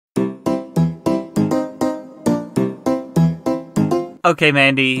Okay,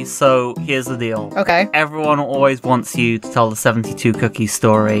 Mandy, so here's the deal. Okay. Everyone always wants you to tell the 72 cookies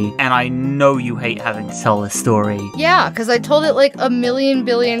story, and I know you hate having to tell this story. Yeah, because I told it like a million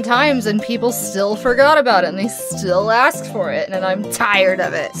billion times and people still forgot about it and they still asked for it, and I'm tired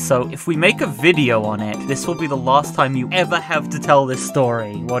of it. So if we make a video on it, this will be the last time you ever have to tell this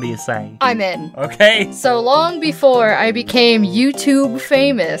story. What do you say? I'm in. Okay. So long before I became YouTube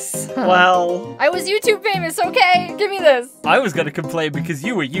famous. Well, I was YouTube famous, okay? Give me this. I was gonna complain because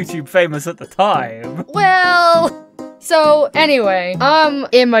you were YouTube famous at the time. Well... So, anyway, I'm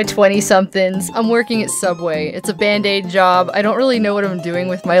in my 20-somethings. I'm working at Subway. It's a band-aid job. I don't really know what I'm doing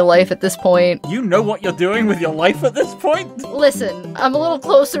with my life at this point. You know what you're doing with your life at this point? Listen, I'm a little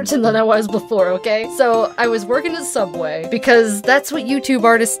closer to than I was before, okay? So, I was working at Subway because that's what YouTube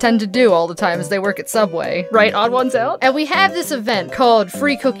artists tend to do all the time is they work at Subway. Right, Odd Ones Out? And we have this event called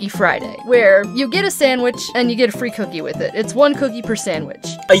Free Cookie Friday, where you get a sandwich and you get a free cookie with it. It's 1 cookie per sandwich.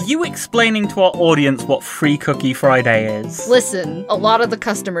 Are you explaining to our audience what Free Cookie Friday is? Listen, a lot of the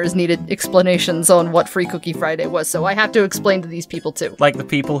customers needed explanations on what Free Cookie Friday was, so I have to explain to these people too. Like the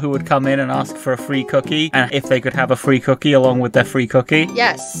people who would come in and ask for a free cookie, and if they could have a free cookie along with their free cookie?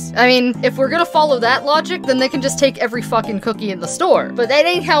 Yes. I mean, if we're gonna follow that logic, then they can just take every fucking cookie in the store. But that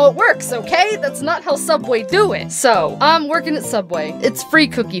ain't how it works, okay? That's not how Subway do it. So, I'm working at Subway. It's Free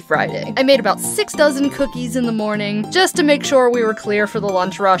Cookie Friday. I made about 6 dozen cookies in the morning, just to make sure we were clear for the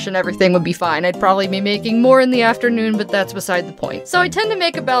lunch rush and everything would be fine. I'd probably be making more in the afternoon, but that's beside the point. So I tend to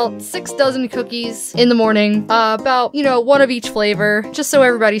make about 6 dozen cookies in the morning, about, you know, 1 of each flavor, just so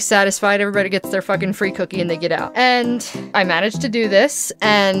everybody's satisfied, everybody gets their fucking free cookie and they get out. And I managed to do this,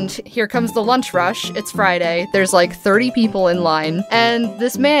 and here comes the lunch rush. It's Friday, there's like 30 people in line, and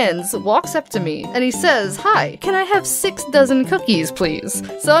this man walks up to me, and he says, "Hi, can I have 6 dozen cookies, please?"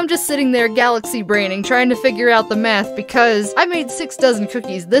 So I'm just sitting there galaxy braining, trying to figure out the math, because I made 6 dozen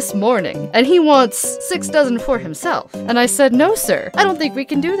cookies this morning, and he wants 6 dozen for himself. And I said, "No, sir, I don't think we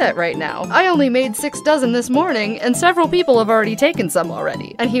can do that right now. I only made 6 dozen this morning, and several people have already taken some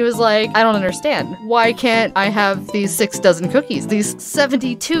already." And he was like, "I don't understand. Why can't I have these 6 dozen cookies? These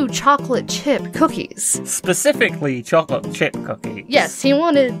 72 chocolate chip cookies." Specifically, chocolate chip cookies. Yes, he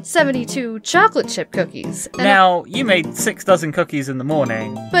wanted 72 chocolate chip cookies. And Now, you made 6 dozen cookies in the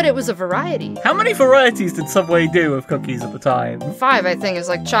morning. but it was a variety. How many varieties did Subway do of cookies at the time? 5, I think. It was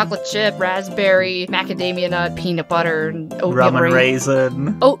like chocolate chip, raspberry, macadamia nut, peanut butter, and oatmeal Rum and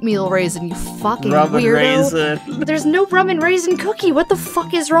raisin. Oatmeal raisin, you fucking Rum and weirdo. raisin. There's no rum and raisin cookie. What the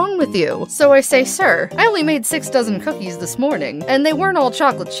fuck is wrong with you? So I say, "Sir, I only made 6 dozen cookies this morning, and they weren't all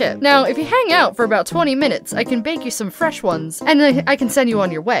chocolate chip. Now, if you hang out for about 20 minutes, I can bake you some fresh ones, and I can send you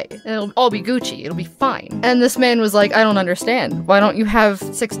on your way. And it'll all be Gucci. It'll be fine." And this man was like, "I don't understand. Why don't you have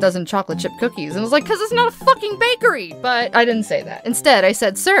 6 dozen chocolate chip cookies?" And I was like, "'Cause it's not a fucking bakery." But I didn't say that. Instead, I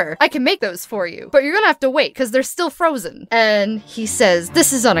said, "Sir, I can make those for you, but you're gonna have to wait, 'cause they're still frozen." And he says,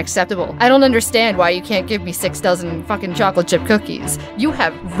 "This is unacceptable. I don't understand why you can't give me 6 dozen fucking chocolate chip cookies. You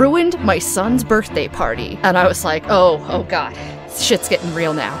have ruined my son's birthday party." And I was like, oh god. Shit's getting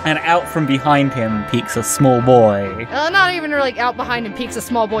real now. And out from behind him peeks a small boy. Not even like out behind him peeks a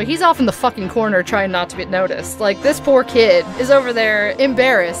small boy. He's off in the fucking corner trying not to get noticed. Like, this poor kid is over there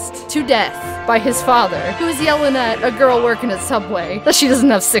embarrassed to death by his father, who's yelling at a girl working at Subway that she doesn't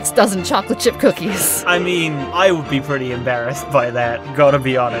have 6 dozen chocolate chip cookies. I mean, I would be pretty embarrassed by that, gotta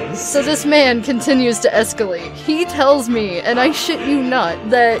be honest. So this man continues to escalate. He tells me, and I shit you not,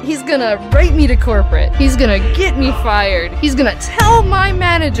 that he's gonna write me to corporate. He's gonna get me fired. He's gonna tell my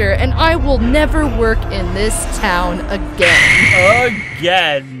manager, and I will never work in this town again.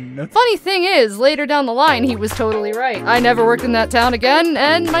 Again. Funny thing is, later down the line, he was totally right. I never worked in that town again,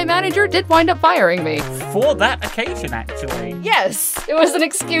 and my manager did wind up firing me. For that occasion, actually. Yes, it was an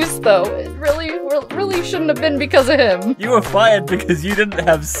excuse though. It really shouldn't have been because of him. You were fired because you didn't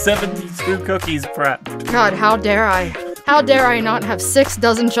have 72 cookies prepped. God, how dare I? How dare I not have 6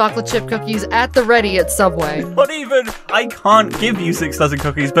 dozen chocolate chip cookies at the ready at Subway? Not even, I can't give you 6 dozen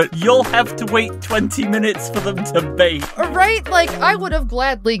cookies, but you'll have to wait 20 minutes for them to bake. Right? Like, I would have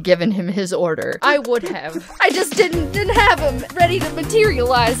gladly given him his order. I would have. I just didn't have him ready to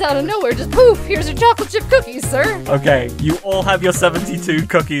materialize out of nowhere. Just poof, here's your chocolate chip cookies, sir. Okay, you all have your 72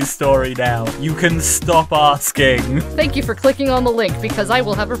 cookies story now. You can stop asking. Thank you for clicking on the link because I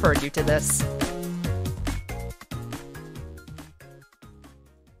will have referred you to this.